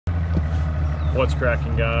What's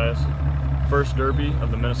cracking, guys? First derby of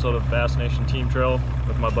the Minnesota Bass Nation Team Trail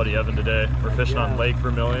with my buddy Evan today. We're fishing on Lake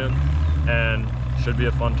Vermilion and should be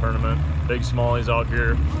a fun tournament. Big smallies out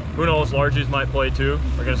here. Who knows, largies might play too.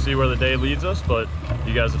 We're gonna see where the day leads us, but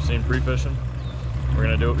you guys have seen pre-fishing. We're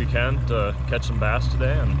gonna do what we can to catch some bass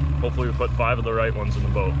today, and hopefully we put 5 of the right ones in the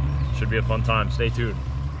boat. Should be a fun time. Stay tuned.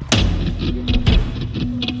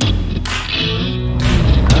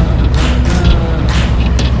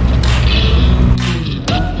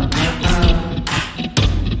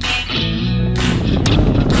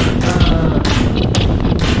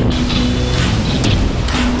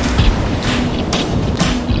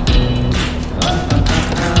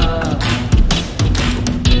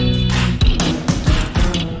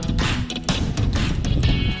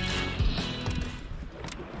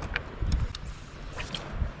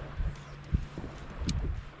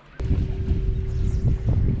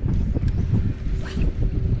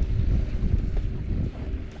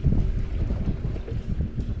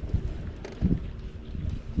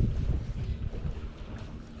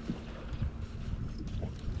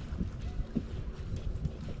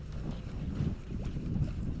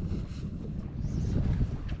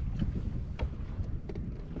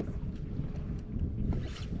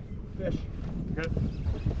 Fish. Good.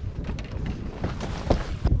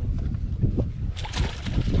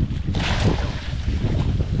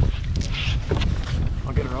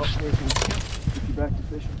 I'll get her out so we can get you back to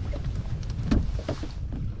fishing.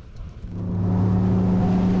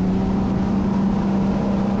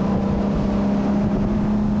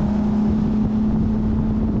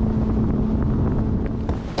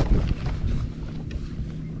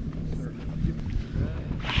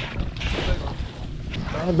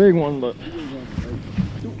 Not a big one, but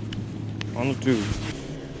on the tube.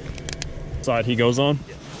 Side he goes on?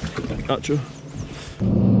 Yeah. Gotcha.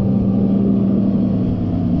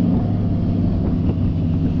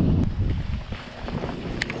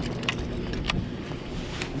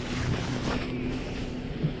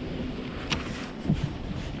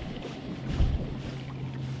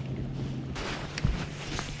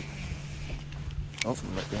 Oh,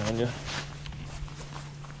 I'm right behind you.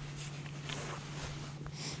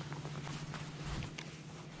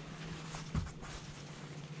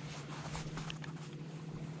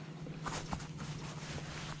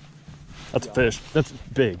 That's a fish. That's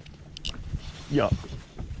big. Yup.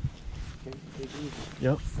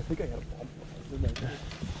 Yep. I think I got a bump.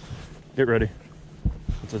 Get ready.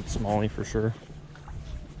 It's a smallie for sure.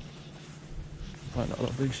 Find out how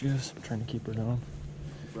big she is. I'm trying to keep her down.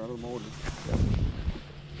 Right on the motor. Yep.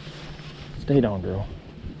 Stay down, girl.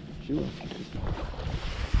 She was.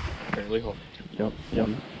 Barely hooked. Yep. Yep.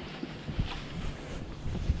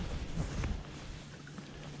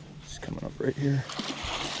 She's coming up right here.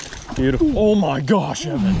 Beautiful. Oh my gosh,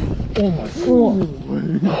 Evan. Oh my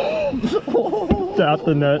god. Tap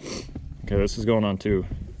the net. Okay, this is going on 2.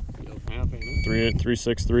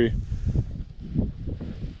 363.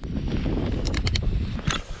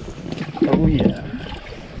 Oh yeah.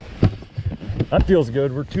 That feels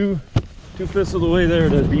good. We're 2/5 of the way there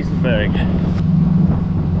to a decent bag.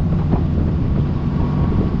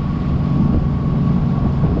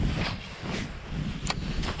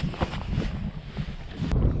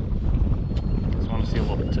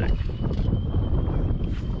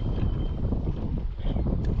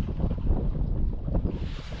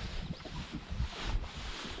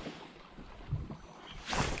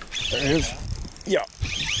 There it is. Yeah.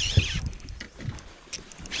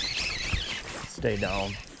 Stay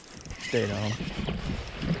down. Stay down.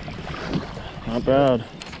 Not bad.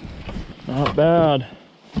 Not bad.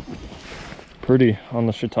 Pretty on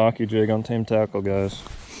the shiitake jig on Tame Tackle, guys.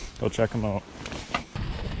 Go check them out.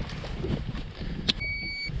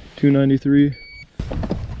 293. There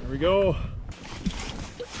we go.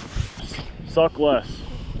 Suck less.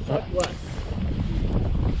 Suck less.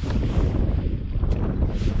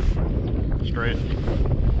 Straight.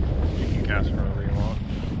 You can cast wherever you want.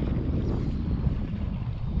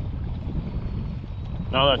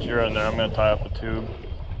 Now that you're in there, I'm going to tie up the tube.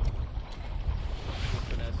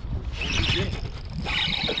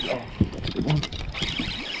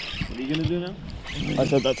 What are you going to do now? I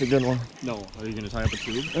said that's a good one. No. Are you going to tie up a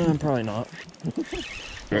tube? Probably not.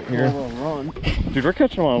 Right here. Run. Dude, we're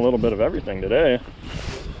catching on a little bit of everything today.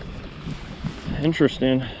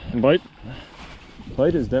 Interesting. Bite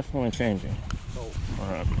is definitely changing. Oh.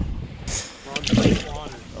 All right.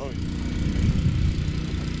 Oh.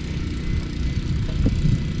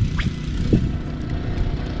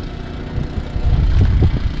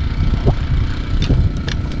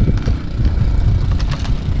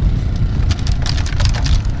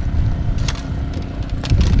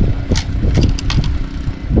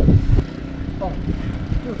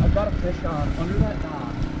 fished on under that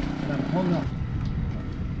dock, and I'm hung up.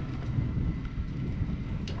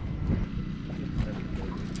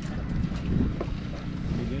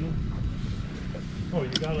 Oh, you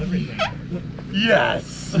got everything.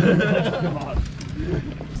 Yes! Come on.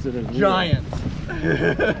 Giant.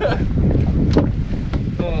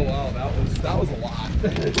 Oh wow, that was a lot.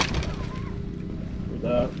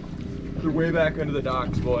 They're way back under the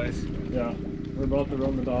docks, boys. Yeah, we're about to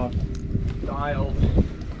run the dock. Dialed.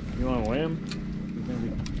 You want to weigh him?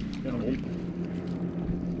 He's gonna be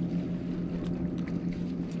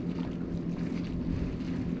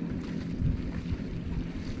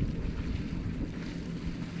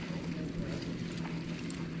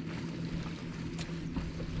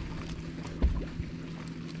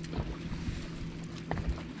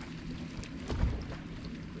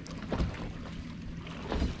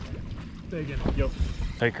Yep.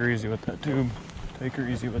 Take her easy with that tube. Take her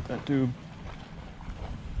easy with that tube.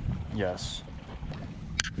 Yes.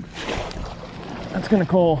 That's gonna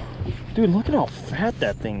call. Dude, look at how fat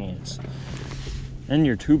that thing is. And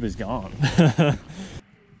your tube is gone.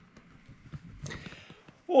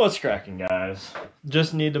 What's cracking, guys?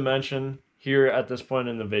 Just need to mention here at this point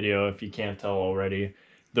in the video, if you can't tell already,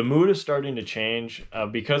 the mood is starting to change.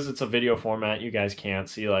 Because it's a video format, you guys can't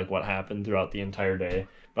see like what happened throughout the entire day.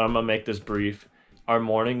 But I'm gonna make this brief. Our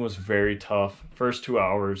morning was very tough. First 2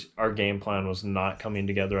 hours, our game plan was not coming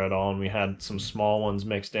together at all, and we had some small ones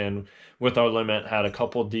mixed in with our limit, had a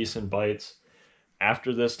couple decent bites.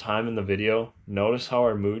 After this time in the video, notice how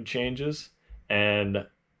our mood changes and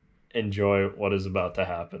enjoy what is about to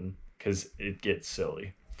happen, because it gets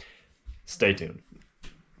silly. Stay tuned.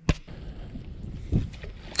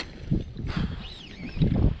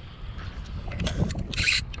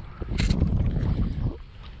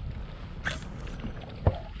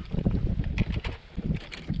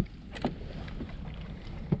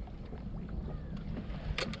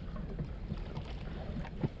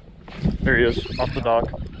 There he is, off the dock.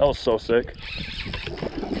 That was so sick.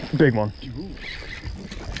 Big one. You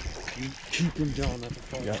keep him down at the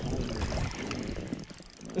front.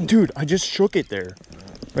 Yeah. Dude, I just shook it there.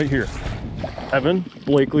 Right here. Evan,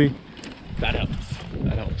 Blakely. That helps.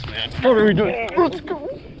 That helps, man. What are we doing? Let's go.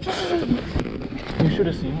 You should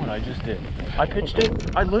have seen what I just did. I pitched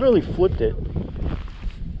it. I literally flipped it.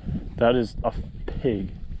 That is a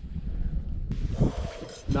pig.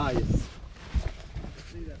 Nice.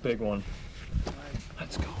 Big one.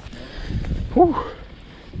 Let's go. Whew.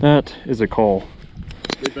 That is a call.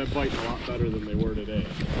 They've been biting a lot better than they were today.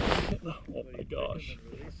 Oh my gosh.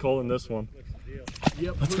 Calling this one.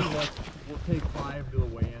 Yep, let's go. We'll take 5 to the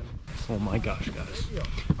weigh-in. Oh my gosh, guys.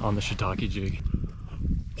 On the shiitake jig.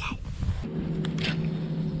 Wow.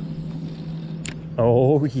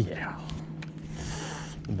 Oh yeah.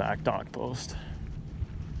 Back dock post.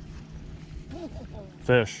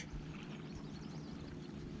 Fish.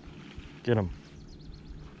 Get him.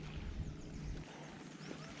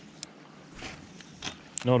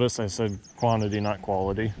 Notice I said quantity, not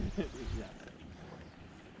quality.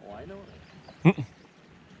 Oh, I know it.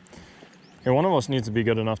 Okay, one of us needs to be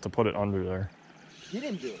good enough to put it under there. You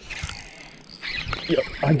didn't do it. Yep.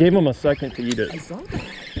 I gave him a second to eat it. I saw that.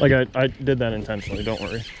 Like I did that intentionally, don't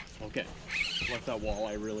worry. Okay. Let that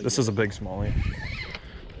walleye really. This is a big smallie.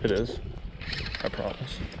 It is. I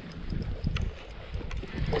promise.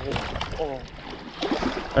 Oh.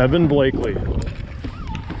 Evan Blakely.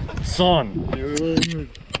 Son.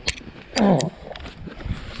 Oh.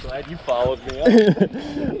 Glad you followed me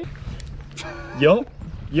up.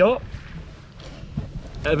 Yup.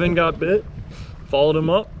 Evan got bit. Followed him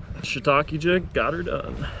up. Shiitake jig. Got her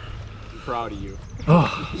done. I'm proud of you.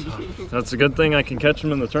 Oh, that's a good thing I can catch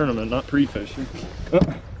them in the tournament, not pre-fishing.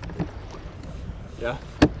 Yeah.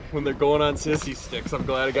 When they're going on sissy sticks, I'm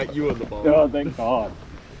glad I got you in the boat. Oh, thank God.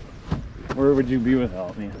 Where would you be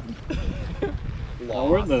without me? Oh,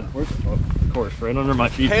 where's the of course, right under my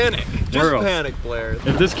feet. Panic. Just Where panic, Blair.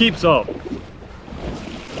 If this keeps up,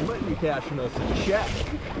 You might be cashing us a check.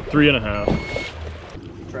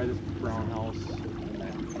 3.5. Try this brown house and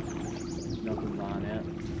that nothing's on it.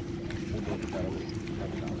 We'll look at that over.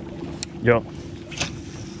 Yep.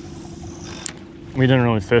 We didn't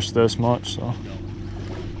really fish this much, so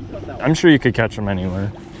I'm sure you could catch them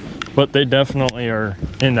anywhere, but they definitely are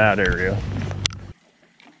in that area.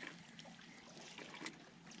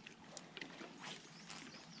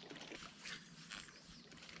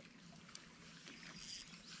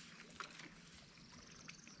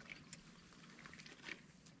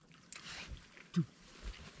 Is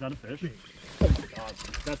that a fish? Oh my God,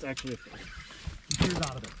 that's actually a fish. Get yours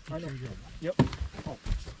out of it. I know. Yep. Oh.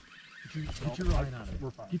 Get your line out of it. We're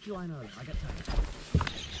fine. Get your line out of it. I got time.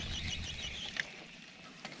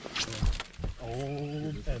 Oh,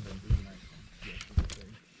 Evan.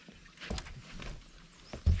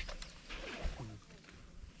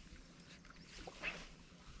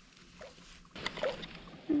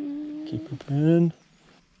 Keep it in.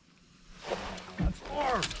 That's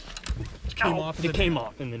far. It came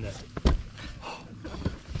off in the net.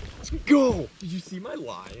 Let's go. Did you see my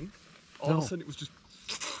line? All of No. a sudden it was just.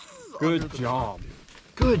 Good job.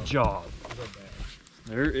 Good job.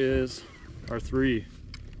 There is our 3.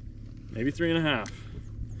 Maybe 3.5.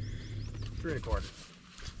 3 1/4.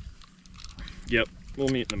 Yep, we'll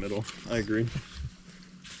meet in the middle. I agree.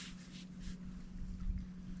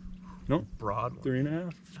 No, Broad one.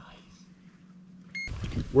 3.5.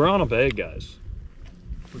 Nice. We're on a bag, guys.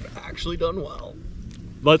 We've actually done well.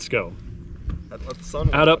 Let's go. Let the sun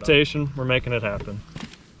warm Adaptation, we're making it happen.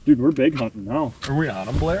 Dude, we're big hunting now. up. Are we on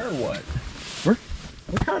them, Blair, or what?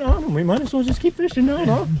 We're kind of on them. We might as well just keep fishing now,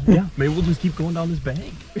 huh? Yeah, maybe we'll just keep going down this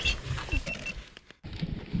bank.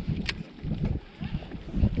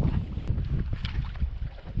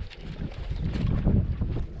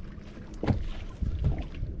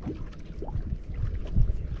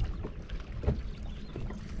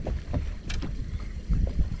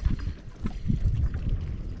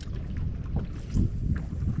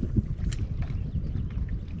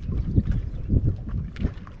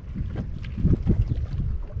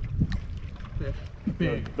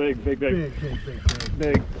 Big. Big.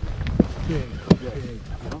 Big.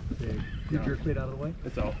 Your jerk bait out of the way?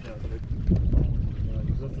 It's out. Yeah,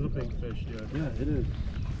 This is a big fish, dude. yeah, it is.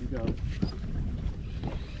 You got it.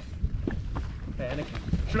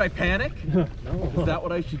 Panicking. Should I panic? No. Is that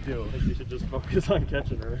what I should do? I think you should just focus on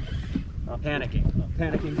catching her.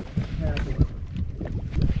 Panicking.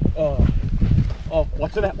 Oh,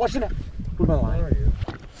 what's in that? What's in that? Put my line. Where are you?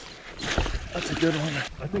 That's a good one.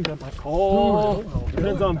 I think that might call.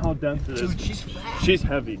 Depends on how dense it is. Dude, she's fat. She's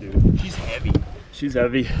heavy, dude. She's heavy. She's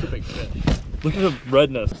heavy. It's a big fish. Look at the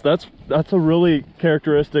redness. That's a really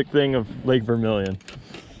characteristic thing of Lake Vermilion.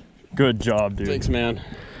 Good job, dude. Thanks, man.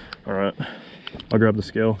 All right, I'll grab the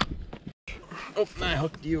scale. Oh, I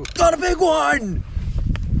hooked you. Got a big one!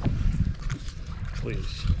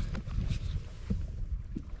 Please.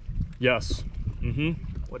 Yes.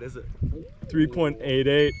 What is it?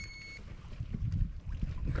 3.88.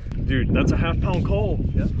 Dude, that's a half-pound coal.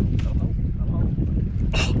 Yeah. That's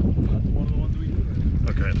one of the ones we do.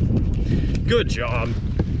 Okay. Good job.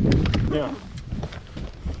 Yeah.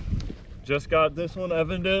 Just got this one,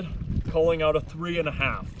 Evan did, culling out a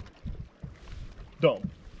 3.5. Dumb.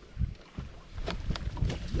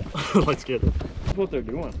 Let's get it. That's what they're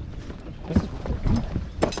doing.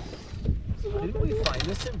 How did we find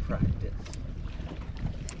this in practice?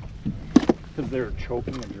 Because they were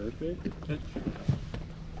choking a jerkbait.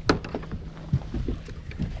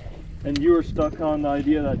 And you were stuck on the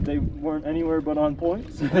idea that they weren't anywhere but on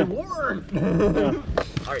points? They weren't! Yeah.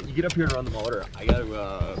 All right, you get up here and run the motor. I got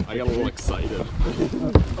a little excited.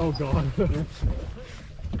 Oh god.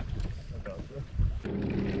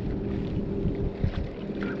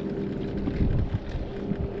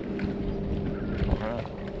 Alright.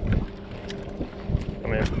 I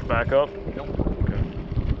mean, back up? Nope. Okay.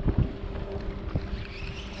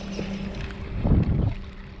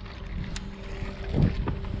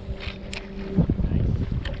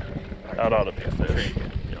 That ought to be a fish.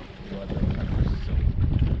 Yeah.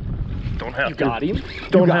 Don't have You to. got him?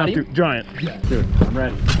 Don't You got have him? to. Giant. Yeah. Dude, I'm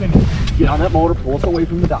ready. Get on that motor, pull us away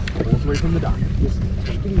from the dock. Pull us away from the dock. Just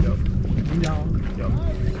take it easy. Keep him down. Keep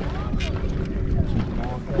him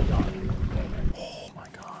off that dock. Oh my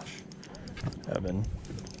gosh. Evan.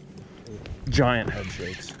 Giant head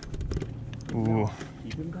shakes. Ooh.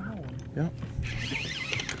 Keep him down. Yep.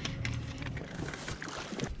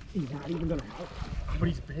 He's not even gonna help. But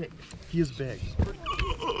he's big. He is big.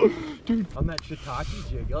 Dude. On that shiitake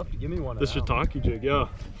jig, you'll have to give me one of The them. shiitake jig, yeah.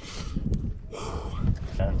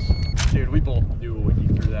 Dude, we both knew when you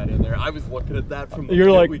threw that in there. I was looking at that from the You're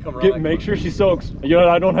minute like, we come around. make sure she soaks. You know,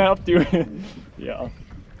 I don't have to. Yeah.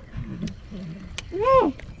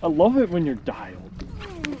 I love it when you're dialed.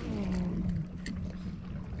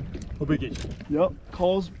 How big is he? Yep.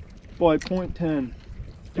 Calls by 0.10.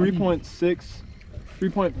 3.6.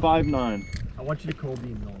 3.59. I want you to cold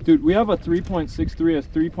beam those. Dude, we have a 3.63, a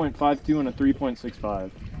 3.52, and a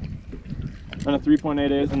 3.65. And a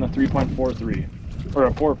 3.88 and a 3.43. Or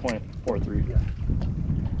a 4.43. Yeah.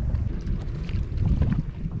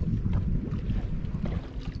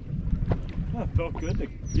 Yeah, it felt good to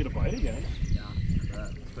get a bite again. Yeah,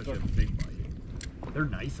 that, especially a big bite. They're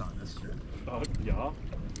nice on this shit. Yeah.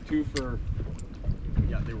 2 for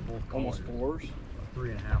Yeah, they were both almost colored. 4s.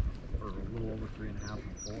 3.5, or a little over 3.5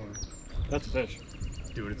 and 4. That's a fish.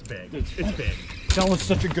 Dude, it's big. It's big. That was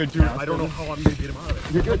such a good dude. I don't know how I'm gonna get him out of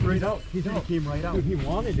it. You're good. Right out. He came right out. Dude, he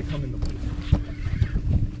wanted to come in the boat.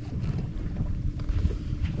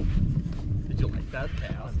 Did you like that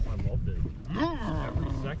cast? I loved it.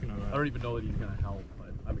 Every second of I that. don't even know that he's gonna help,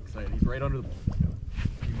 but I'm excited. He's right under the boat.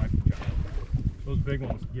 He might be giant. Those big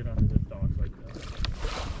ones get under the docks like that.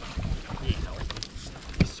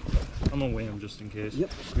 I'm gonna weigh him just in case.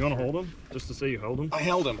 Yep. You wanna hold him? Just to say you held him? I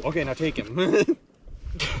held him. Okay, now take him. Dude,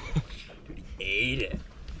 he ate it.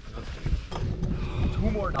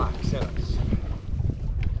 2 more docks in us.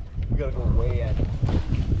 We gotta go way in.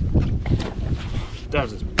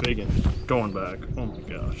 That was big and going back. Oh my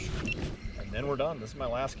gosh. And then we're done. This is my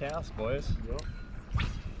last cast, boys. Yep.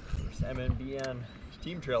 First MNBN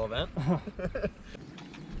team trail event.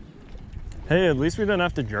 Hey, at least we didn't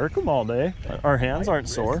have to jerk them all day. Our hands aren't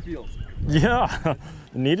sore. Yeah,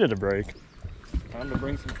 needed a break. Time to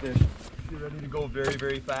bring some fish. You ready to go very,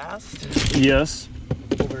 very fast? Yes.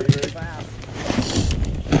 Go very, very fast.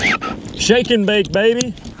 Shake and bake,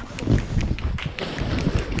 baby.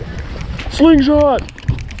 Slingshot.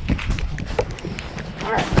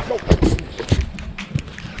 All right, go.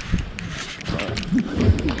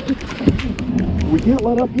 We can't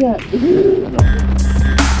let up yet.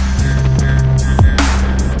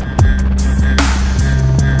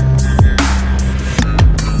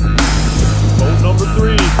 Number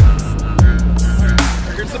 3.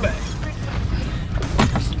 Here's the bag.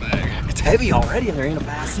 Here's the bag. It's heavy already and there ain't a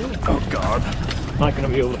bass in it. Oh God. I'm not gonna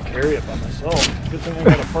be able to carry it by myself. Good thing I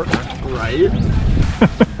got a partner. Right?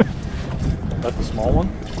 That's the small one?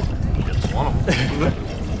 Just one of them.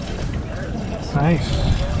 Nice.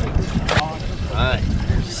 Alright,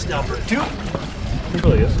 here's number 2. It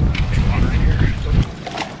really is.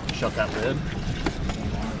 Shut that lid.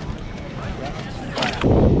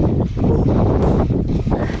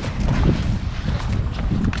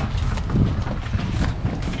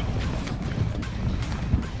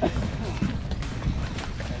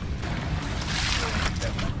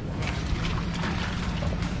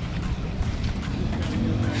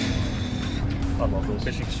 I love those.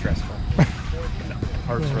 Fishing's stressful.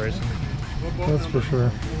 Heart's racing. That's for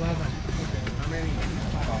sure.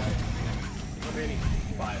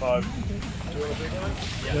 5.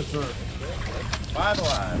 Yes, sir. 5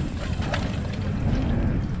 alive.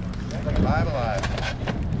 5 alive.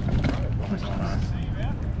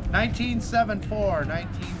 1974.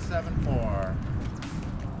 1974.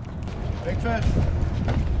 Big fish.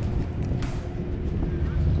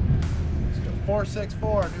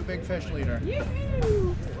 464. New big fish leader.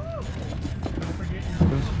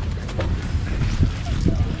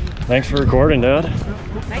 Thanks for recording, Dad.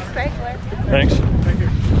 Nice crackler. Thanks.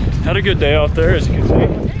 Had a good day out there, as you can see.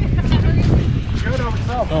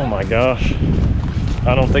 Oh my gosh.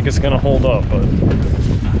 I don't think it's gonna hold up, but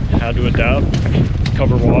had to adapt,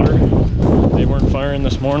 cover water. They weren't firing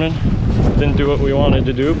this morning. Didn't do what we wanted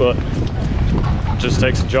to do, but it just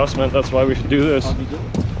takes adjustment. That's why we should do this.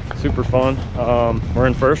 Super fun. We're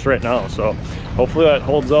in first right now, so hopefully that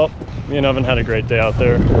holds up. Me and Evan had a great day out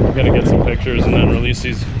there. We're gonna get some pictures and then release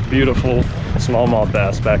these beautiful smallmouth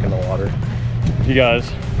bass back in the water. If you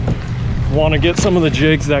guys want to get some of the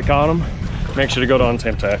jigs that got them, make sure to go to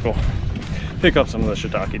Untamed Tackle. Pick up some of the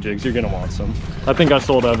shiitake jigs. You're gonna want some. I think I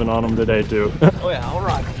sold Evan on them today too. Oh yeah, I'll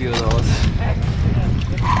rock a few of those.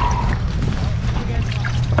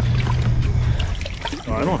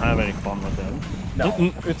 Oh, I don't have any fun with it.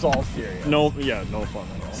 No, it's all serious. No, yeah, no fun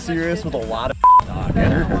at all. Serious with a lot of talk.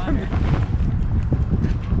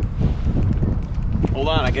 Hold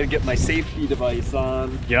on, I gotta get my safety device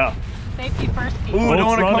on. Yeah. Safety first. Ooh, I don't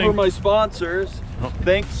want to running. cover my sponsors. Oh.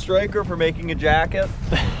 Thanks, Stryker, for making a jacket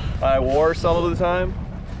I wore some of the time.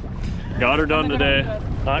 Got her done today.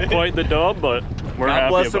 Not quite the dub, but we're God happy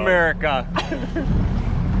bless about America.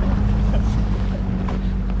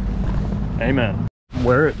 it. Amen.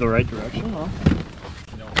 Wear it the right direction, huh?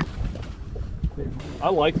 I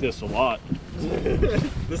like this a lot.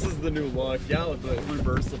 This is the new look. Yeah, with the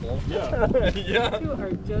reversible. Yeah. Yeah. You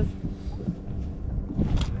are just.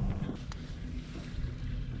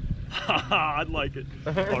 I'd like it.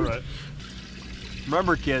 All right.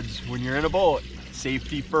 Remember, kids, when you're in a boat,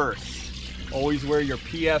 safety first. Always wear your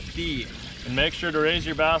PFD And make sure to raise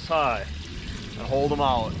your bass high. and hold them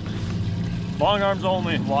out. Long arms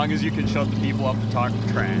only. As long as you can shut the people up to talk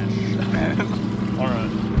trash. All right.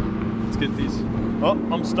 Let's get these. Oh,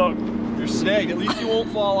 I'm stuck. You're snagged. At least you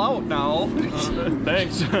won't fall out now.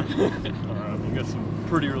 Thanks. All right, we'll get some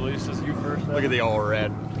pretty releases. You first. Look at the all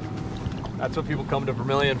red. That's what people come to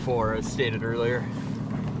Vermilion for, as stated earlier.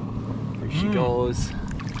 There she goes.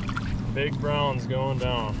 Big browns going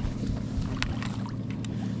down.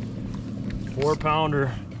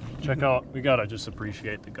 4-pounder. Check out, we gotta just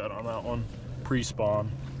appreciate the gut on that one.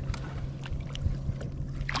 Pre-spawn.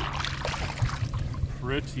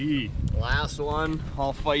 Pretty. Last one,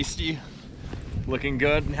 all feisty, looking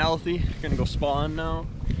good and healthy. Gonna go spawn now.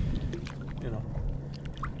 You know.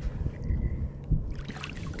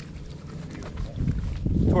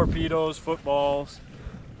 Torpedoes, footballs,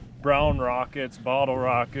 brown rockets, bottle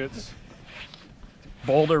rockets,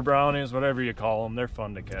 boulder brownies, whatever you call them. They're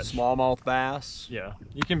fun to catch. Smallmouth bass. Yeah,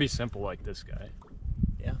 you can be simple like this guy.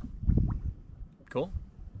 Yeah. Cool.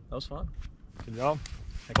 That was fun. Good job.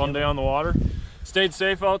 Fun day on the water. Stayed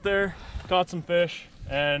safe out there, caught some fish,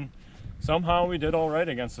 and somehow we did all right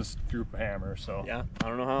against this group hammer. So Yeah, I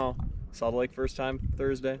don't know how. Saw the lake first time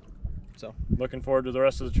Thursday. So looking forward to the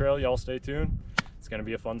rest of the trail. Y'all stay tuned. It's gonna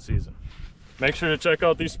be a fun season. Make sure to check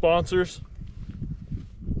out these sponsors.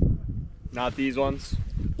 not these ones,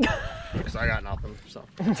 because I got nothing. So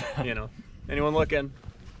you know, anyone looking,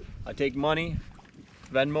 I take money,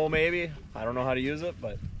 Venmo maybe. I don't know how to use it,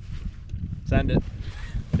 but send it.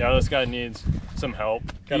 Yeah, this guy needs some help.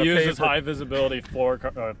 Gotta He pay uses for- high visibility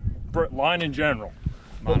line in general.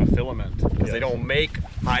 Monofilament, because they Yes. don't make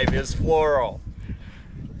high vis fluoro.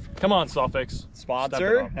 Come on, Suffix. Sponsor,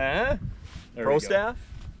 Step it up. huh? There Pro we go. staff,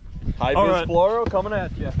 high All vis right. fluoro coming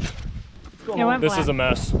at you. It went This black. is a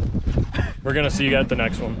mess. We're gonna see you at the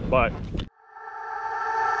next one. Bye.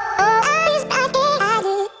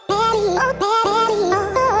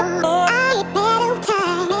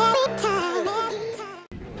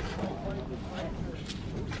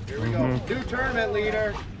 Here we go. New tournament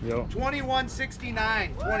leader. Yo.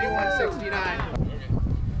 2169. 2169.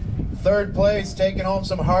 Third place, taking home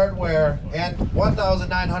some hardware and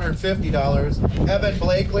 $1,950. Evan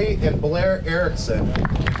Blakely and Blair Erickson,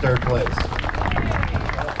 third place.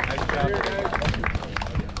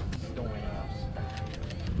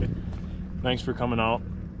 Thanks for coming out,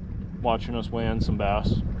 watching us weigh in some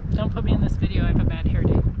bass. Don't put me in this video. I have a bad hair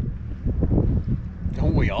day.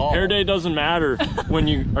 Don't we all? Hair day doesn't matter when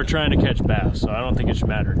you are trying to catch bass, so I don't think it should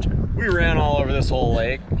matter too. We ran all over this whole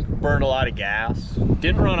lake, burned a lot of gas.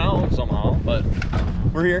 Didn't run out somehow, but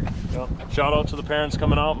we're here. Shout out to the parents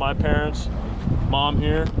coming out, my parents, mom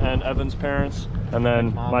here, and Evan's parents. And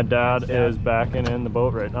then my dad is backing in the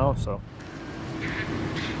boat right now, so